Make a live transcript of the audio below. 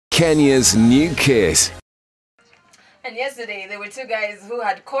Kenya's new kid. And yesterday, there were two guys who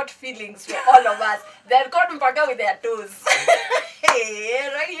had caught feelings for all of us. They had caught Mpaka with their toes. Hey,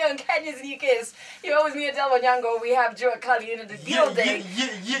 right here on Kenya's new case. You're always me, Adelle Onyango. We have Juacali in the deal day.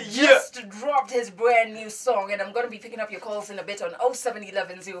 Just dropped his brand new song. And I'm going to be picking up your calls in a bit on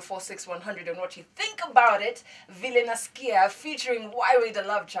 0711 046 100 and what you think about it. Villainaskia featuring Wyrie the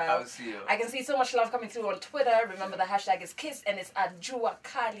Love Child. I can see so much love coming through on Twitter. Remember the hashtag is KISS and it's at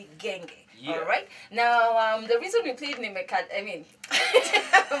Juacali Genge. Yeah. All right. Now, the reason we played my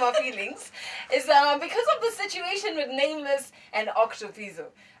feelings is because of the situation with Nameless and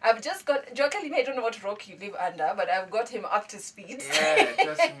Octopizzo. I've just got Juacali. I don't know what rock you live under, but I've got him up to speed. Yeah,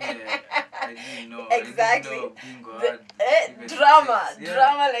 trust me. I didn't know. Exactly. I didn't know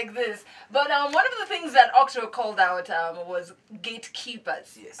drama like this. But one of the things that Octo called out was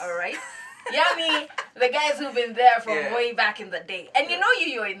gatekeepers. Yes. All right. Yummy, the guys who've been there from way back in the day. And you know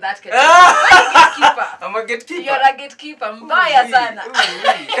you're in that category. You're a gatekeeper. I'm a gatekeeper. You're a gatekeeper. Mbaya sana.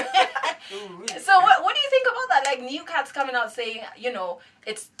 So what do you think about that? Like new cats coming out saying, you know,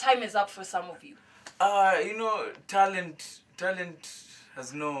 it's time is up for some of you. You know, talent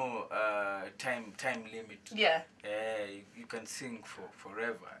has no time limit. Yeah. You can sing for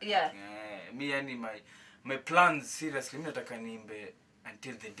forever. Yeah. Me and my plans seriously, I'm not nimbe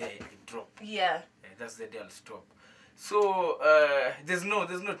until the day I drop. Yeah. That's the day I'll stop. So there's no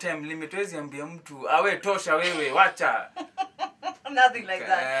time limit. Wezi ambia mtu awe tosha wewe wacha. Nothing like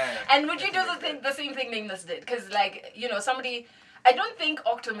that. And would you do the same thing Nameless did? Because like, you know, somebody, I don't think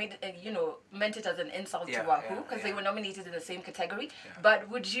Octo made meant it as an insult to Wahoo because they were nominated in the same category. Yeah. But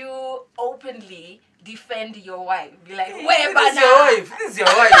would you openly defend your wife? Be like, where this is your wife. This is your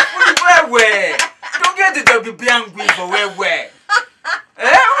wife. Where? Don't get it to be angry for where.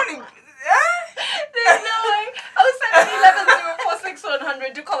 There's no way. 0711 046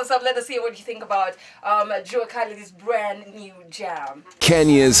 100. Do call us up. Let us hear what you think about Juacali's brand new jam.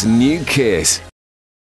 Kenya's new kid.